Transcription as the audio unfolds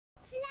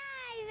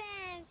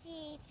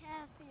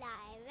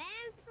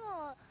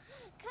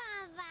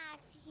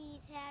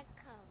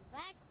come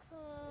back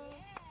home.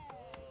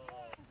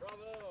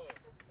 Bravo!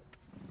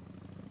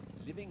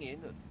 Living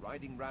in and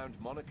riding round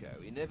Monaco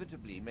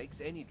inevitably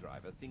makes any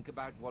driver think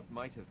about what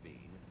might have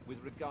been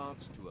with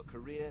regards to a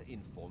career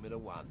in Formula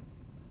One.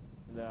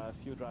 There are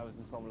a few drivers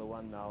in Formula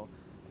One now,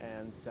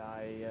 and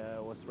I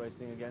was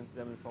racing against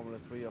them in Formula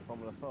 3 or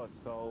Formula 4,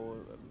 so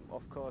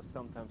of course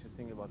sometimes you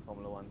think about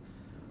Formula One.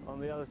 On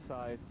the other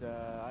side,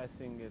 I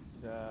think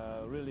it's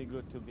really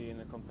good to be in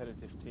a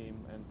competitive team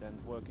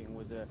and working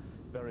with a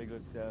very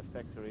good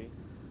factory,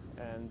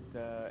 and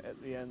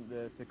at the end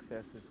the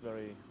success is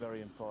very,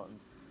 very important.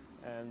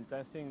 And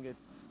I think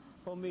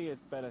for me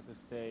it's better to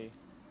stay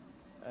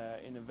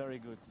in a very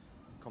good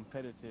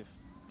competitive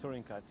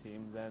touring car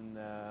team than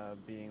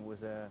being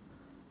with a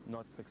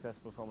not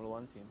successful Formula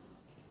One team.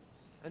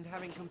 And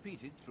having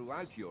competed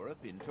throughout Europe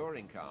in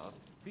touring cars,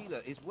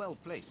 Biela is well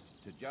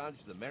placed to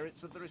judge the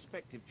merits of the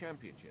respective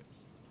championships.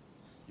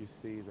 You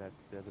see that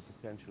the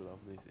potential of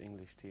these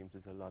English teams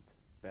is a lot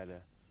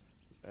better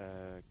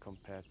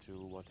compared to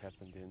what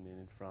happened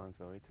in France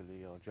or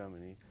Italy or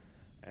Germany,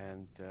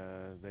 and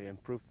they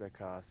improved their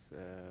cars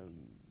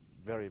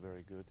very,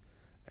 very good,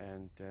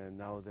 and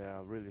now they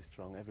are really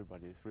strong.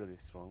 Everybody is really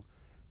strong.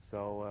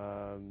 So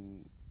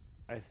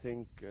I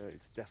think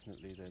it's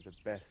definitely the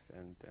best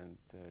and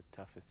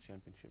toughest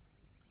championship.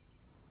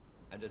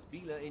 And as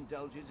Biela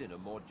indulges in a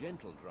more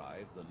gentle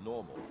drive than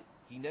normal,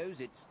 he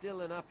knows it's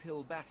still an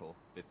uphill battle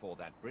before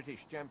that British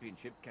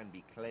championship can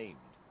be claimed.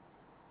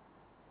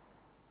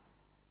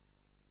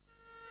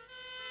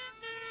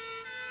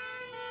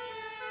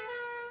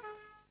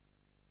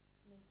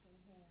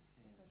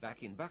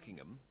 Back in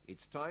Buckingham,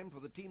 it's time for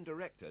the team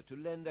director to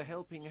lend a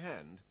helping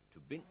hand to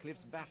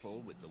Bintcliff's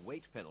battle with the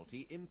weight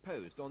penalty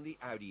imposed on the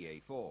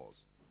Audi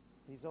A4s.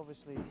 He's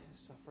obviously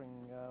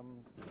suffering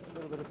a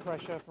little bit of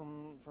pressure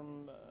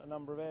from a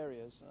number of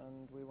areas,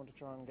 and we want to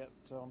try and get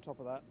on top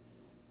of that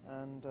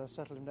and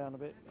settle him down a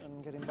bit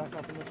and get him back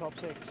up in the top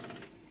six.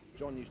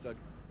 John used to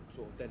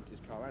sort of dent his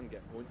car and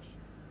get points.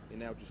 He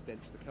now just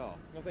dents the car.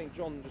 I think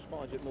John just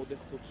finds it more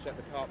difficult to set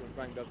the car up than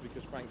Frank does,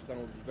 because Frank's done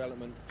all the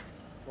development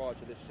prior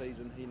to this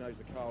season. He knows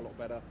the car a lot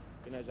better.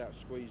 He knows how to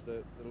squeeze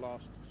the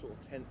last sort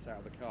of tenths out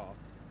of the car,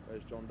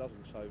 whereas John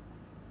doesn't. So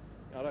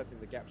I don't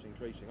think the gap's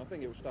increasing. I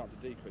think it will start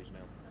to decrease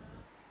now.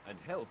 And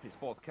help is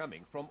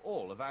forthcoming from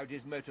all of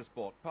Audi's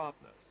motorsport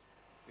partners.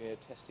 We're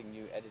testing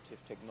new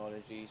additive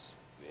technologies.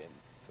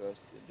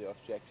 First, the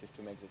objective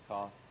to make the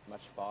car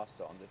much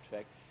faster on the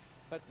track,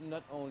 but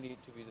not only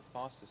to be the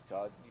fastest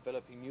car,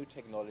 developing new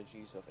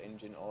technologies of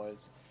engine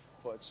oils.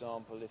 For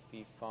example, if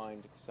we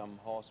find some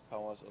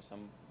horsepower or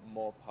some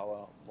more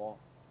power, more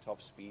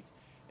top speed,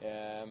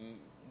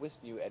 with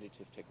new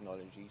additive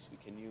technologies, we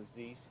can use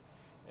these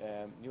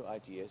new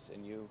ideas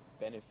and new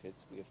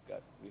benefits we've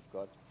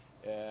got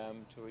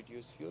to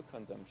reduce fuel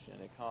consumption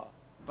in a car.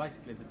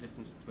 Basically, the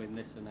difference between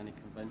this and any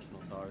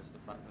conventional tyre is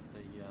the fact that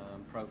the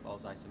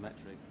profile's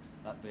asymmetric,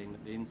 that being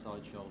that the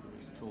inside shoulder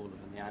is taller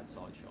than the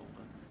outside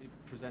shoulder. It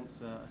presents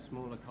a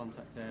smaller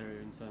contact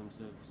area in terms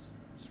of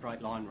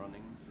straight line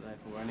running, so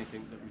therefore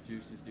anything that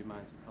reduces the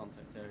amount of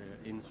contact area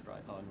in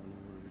straight line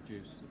running will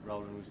reduce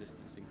rolling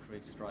resistance,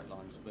 increase straight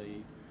line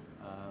speed.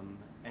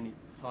 Any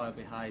tyre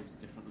behaves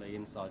differently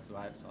inside to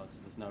outside, so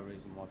there's no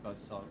reason why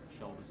both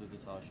shoulders of the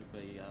tyre should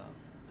be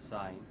the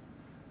same.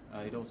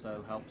 It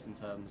also helps in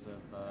terms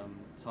of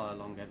tyre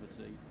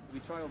longevity. We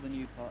try all the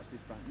new parts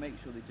with Frank, make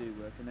sure they do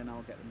work, and then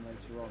I'll get them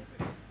later on.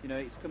 You know,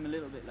 it's come a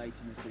little bit late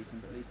in the season,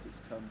 but at least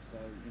it's come, so,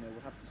 you know,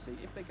 we'll have to see.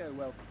 If they go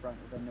well for Frank,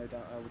 well, then no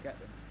doubt I will get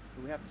them.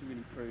 But we have to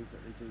really prove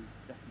that they do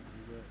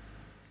definitely work.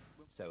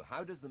 So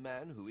how does the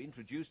man who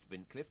introduced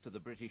Bintcliff to the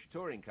British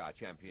Touring Car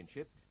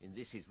Championship in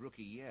this his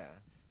rookie year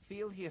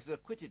feel he has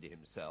acquitted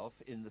himself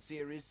in the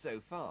series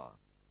so far?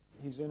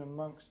 He's in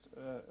amongst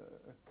a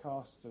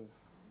cast of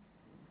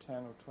 10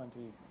 or 20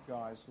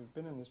 guys who've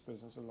been in this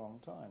business a long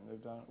time.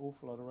 They've done an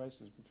awful lot of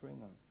races between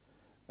them.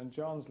 And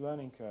John's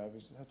learning curve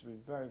had to be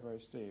very, very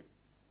steep.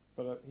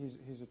 But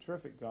he's a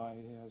terrific guy.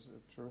 He has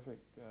a terrific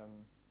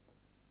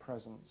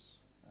presence.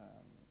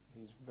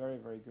 He's very,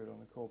 very good on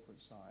the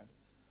corporate side.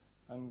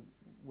 And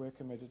we're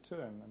committed to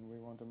him, and we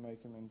want to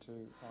make him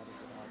into part of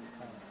the Audi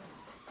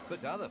family.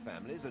 But other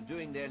families are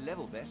doing their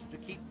level best to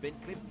keep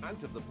Bintcliff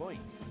out of the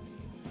points.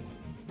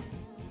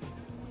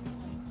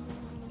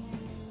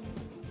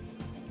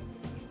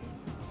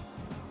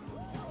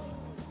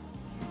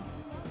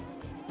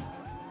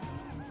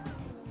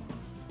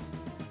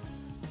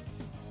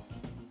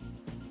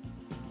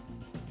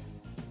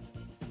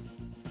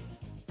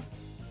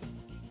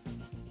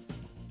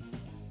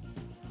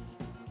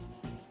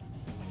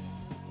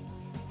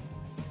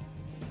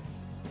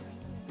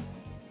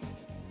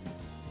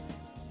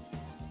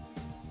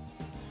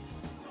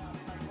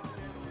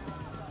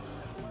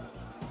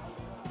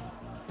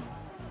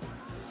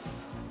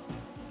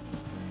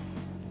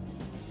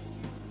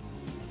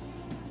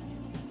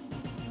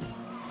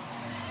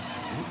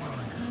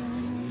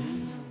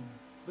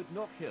 But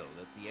Knock Hill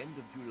at the end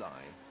of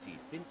July sees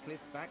Bintcliff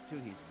back to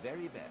his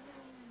very best.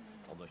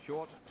 On the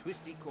short,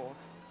 twisty course,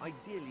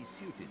 ideally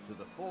suited to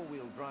the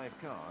four-wheel drive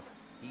cars,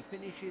 He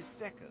finishes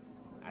second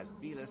as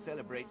Biela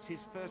celebrates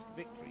his first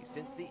victory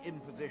since the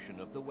imposition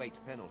of the weight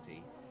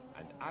penalty,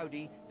 and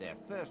Audi their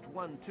first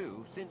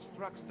 1-2 since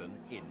Thruxton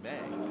in May.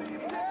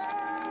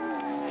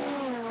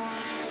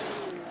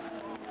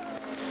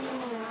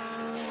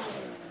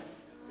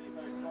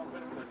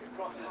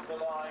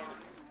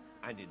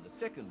 And in the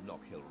second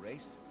Knockhill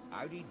race,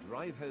 Audi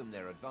drive home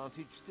their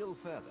advantage still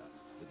further,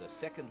 with a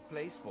second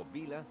place for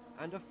Biela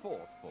and a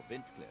fourth for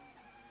Vintcliffe.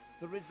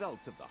 The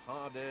result of the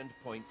hard-earned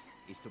points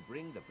is to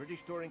bring the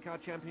British Touring Car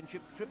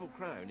Championship Triple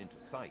Crown into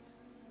sight.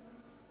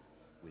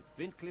 With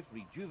Vintcliffe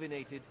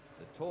rejuvenated,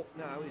 the talk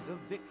now is of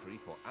victory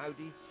for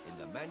Audi in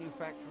the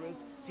Manufacturers,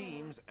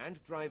 Teams and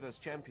Drivers'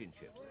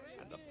 Championships,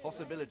 and the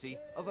possibility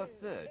of a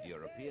third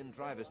European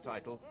Drivers'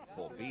 title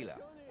for Biela.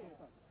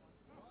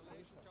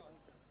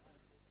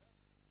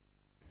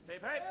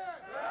 Hip, hip.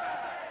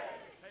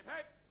 Hip,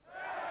 hip.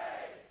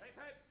 Hip,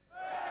 hip.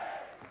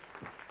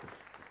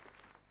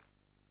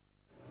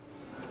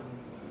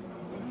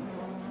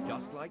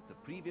 Just like the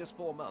previous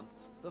 4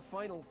 months, the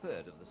final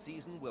third of the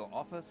season will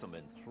offer some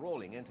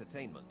enthralling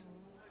entertainment.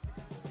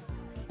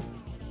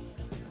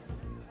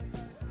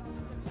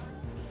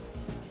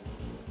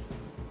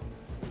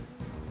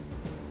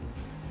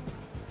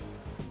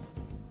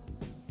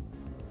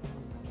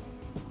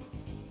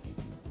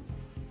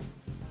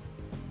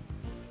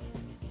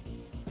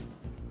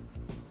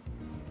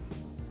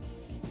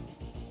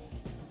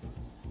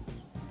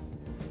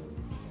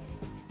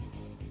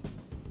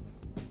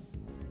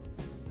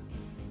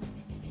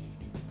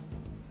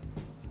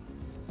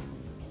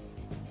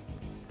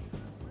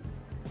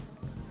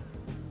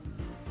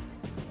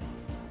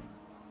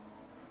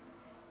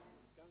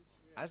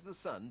 As the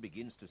sun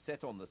begins to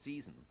set on the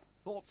season,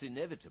 thoughts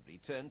inevitably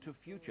turn to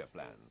future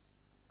plans.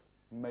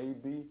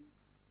 Maybe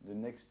the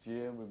next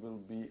year we will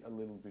be a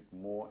little bit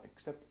more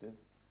accepted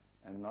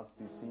and not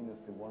be seen as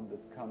the one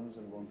that comes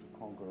and want to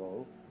conquer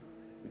all.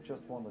 We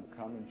just want to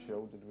come and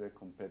show that we're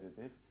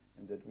competitive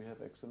and that we have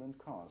excellent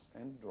cars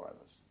and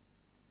drivers.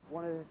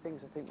 One of the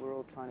things I think we're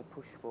all trying to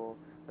push for,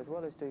 as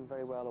well as doing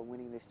very well on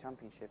winning this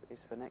championship,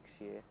 is for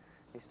next year,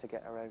 is to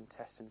get our own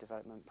test and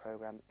development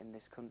programme in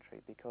this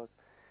country, because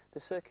the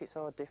circuits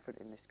are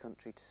different in this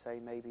country to, say,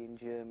 maybe in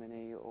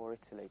Germany or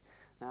Italy.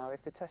 Now,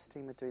 if the test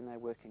team are doing their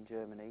work in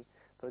Germany,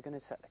 they're going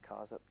to set the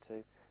cars up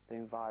to the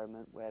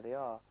environment where they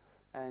are.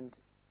 And,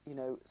 you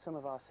know, some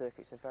of our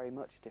circuits are very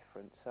much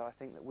different, so I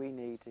think that we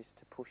need is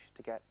to push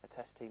to get a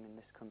test team in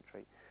this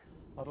country.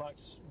 I'd like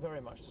very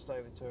much to stay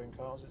with touring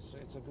cars.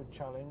 It's a good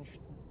challenge.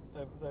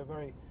 They're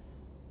very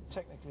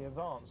technically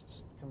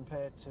advanced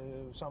compared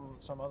to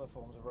some other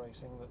forms of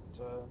racing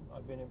that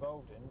I've been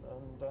involved in,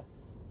 and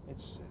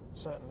it's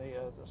certainly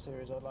a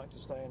series I'd like to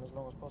stay in as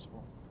long as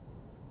possible.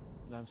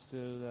 I'm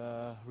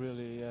still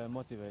really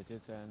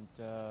motivated, and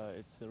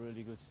it's a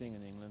really good thing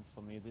in England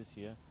for me this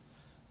year.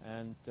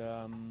 And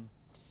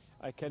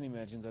I can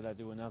imagine that I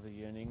do another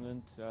year in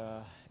England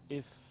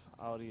if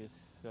Audi is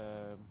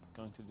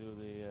going to do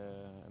the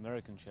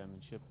American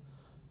Championship,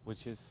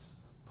 which is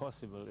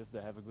possible if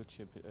they have a good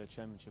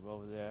championship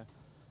over there.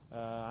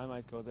 I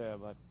might go there,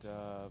 but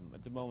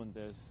at the moment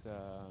there's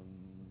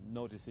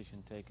no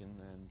decision taken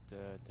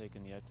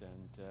yet,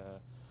 and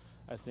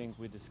I think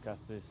we discuss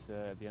this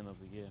at the end of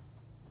the year.